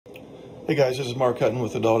Hey guys, this is Mark Hutton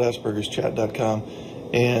with AdultAsperger'sChat.com,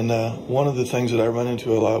 and one of the things that I run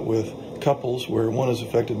into a lot with couples where one is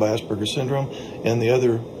affected by Asperger's syndrome and the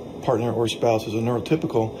other partner or spouse is a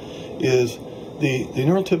neurotypical is the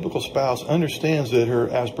neurotypical spouse understands that her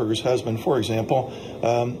Asperger's husband, for example,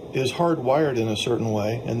 is hardwired in a certain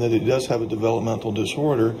way and that he does have a developmental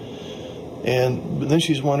disorder. And then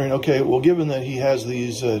she's wondering, okay, well, given that he has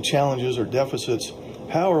these challenges or deficits,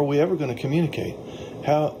 how are we ever going to communicate?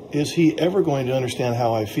 How is he ever going to understand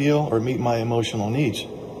how I feel or meet my emotional needs?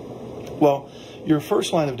 Well, your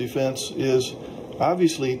first line of defense is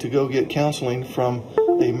obviously to go get counseling from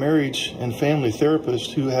a marriage and family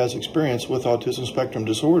therapist who has experience with autism spectrum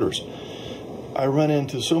disorders. I run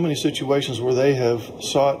into so many situations where they have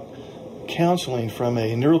sought counseling from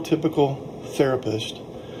a neurotypical therapist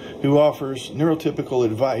who offers neurotypical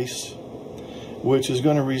advice, which is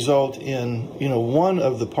going to result in, one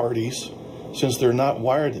of the parties, since they're not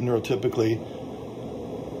wired neurotypically,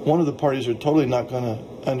 one of the parties are totally not going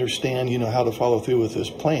to understand, how to follow through with this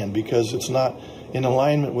plan because it's not in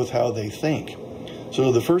alignment with how they think.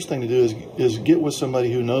 So the first thing to do is get with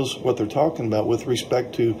somebody who knows what they're talking about with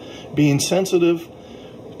respect to being sensitive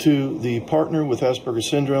to the partner with Asperger's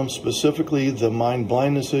syndrome, specifically the mind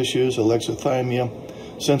blindness issues, alexithymia,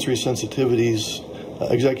 sensory sensitivities,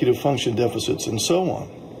 executive function deficits, and so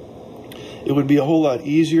on. It would be a whole lot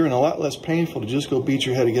easier and a lot less painful to just go beat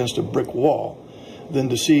your head against a brick wall than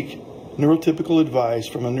to seek neurotypical advice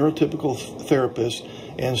from a neurotypical therapist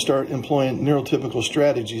and start employing neurotypical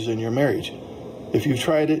strategies in your marriage. If you've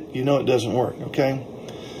tried it, you know it doesn't work, okay?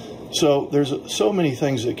 So there's so many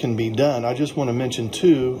things that can be done. I just want to mention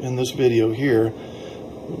two in this video here.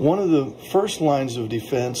 One of the first lines of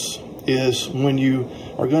defense is when you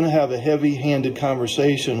are going to have a heavy-handed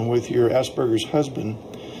conversation with your Asperger's husband,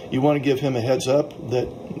 you want to give him a heads up that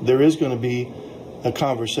there is going to be a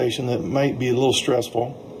conversation that might be a little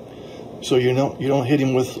stressful. So you don't hit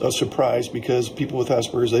him with a surprise, because people with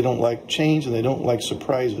Asperger's, they don't like change and they don't like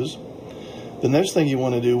surprises. The next thing you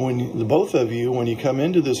want to do when both of you, when you come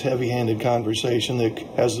into this heavy-handed conversation that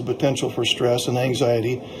has the potential for stress and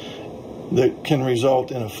anxiety that can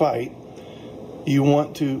result in a fight, you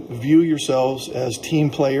want to view yourselves as team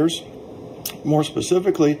players. More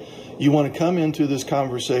specifically, you want to come into this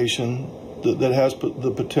conversation that has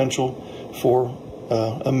the potential for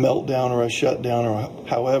a meltdown or a shutdown or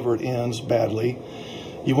however it ends badly.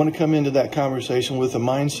 You want to come into that conversation with the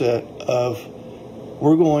mindset of,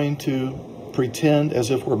 we're going to pretend as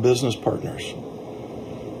if we're business partners.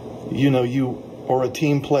 You are a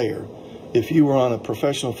team player. If you were on a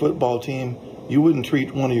professional football team, you wouldn't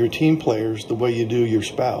treat one of your team players the way you do your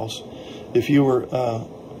spouse. If you were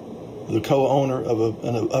the co-owner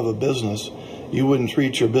of a business, you wouldn't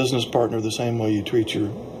treat your business partner the same way you treat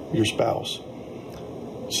your spouse.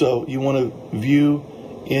 So you want to view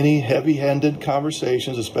any heavy-handed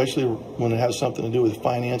conversations, especially when it has something to do with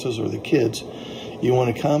finances or the kids, you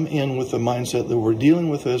want to come in with the mindset that we're dealing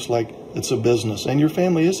with this like it's a business, and your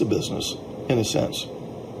family is a business in a sense.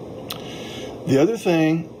 The other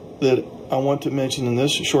thing that I want to mention in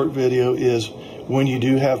this short video is when you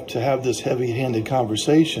do have to have this heavy-handed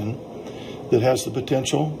conversation that has the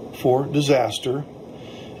potential for disaster,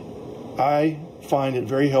 I find it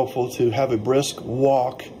very helpful to have a brisk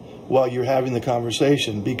walk while you're having the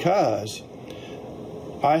conversation, because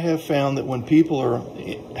I have found that when people are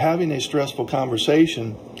having a stressful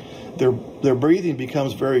conversation, their breathing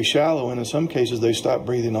becomes very shallow, and in some cases they stop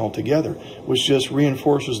breathing altogether, which just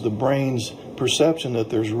reinforces the brain's perception that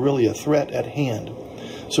there's really a threat at hand.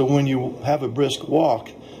 So when you have a brisk walk,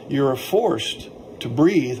 you're forced to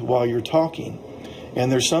breathe while you're talking.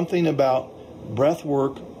 And there's something about breath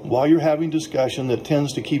work while you're having discussion that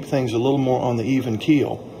tends to keep things a little more on the even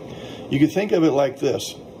keel. You could think of it like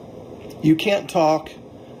this. You can't talk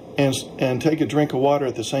and take a drink of water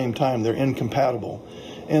at the same time. They're incompatible.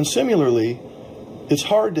 And similarly, it's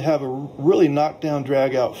hard to have a really knockdown,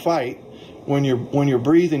 drag-out fight when you're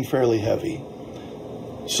breathing fairly heavy.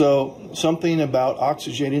 So something about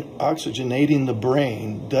oxygenating the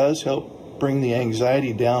brain does help bring the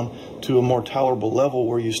anxiety down to a more tolerable level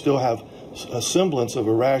where you still have a semblance of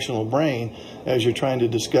a rational brain as you're trying to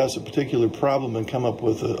discuss a particular problem and come up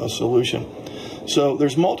with a solution. So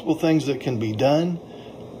there's multiple things that can be done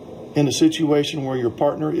in a situation where your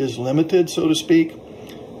partner is limited, so to speak,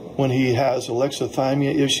 when he has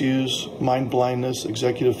alexithymia issues, mind blindness,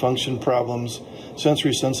 executive function problems,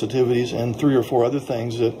 sensory sensitivities, and 3 or 4 other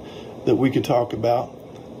things that we could talk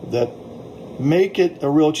about that make it a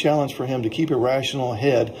real challenge for him to keep a rational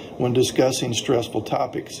head when discussing stressful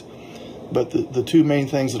topics. But the two main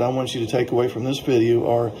things that I want you to take away from this video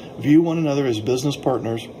are view one another as business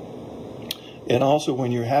partners And also,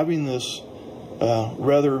 when you're having this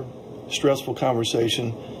rather stressful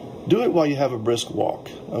conversation, do it while you have a brisk walk,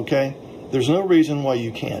 okay? There's no reason why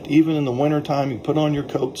you can't. Even in the wintertime, you put on your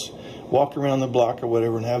coats, walk around the block or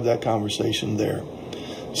whatever, and have that conversation there.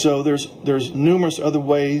 So there's numerous other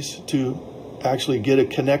ways to actually get a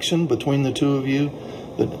connection between the two of you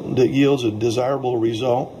that yields a desirable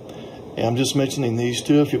result. And I'm just mentioning these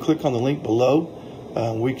two. If you click on the link below,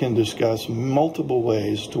 we can discuss multiple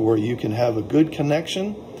ways to where you can have a good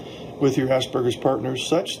connection with your Asperger's partner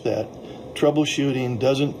such that troubleshooting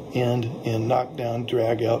doesn't end in knockdown,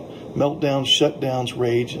 drag out, meltdowns, shutdowns,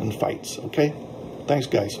 rage, and fights. Okay? Thanks,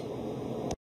 guys.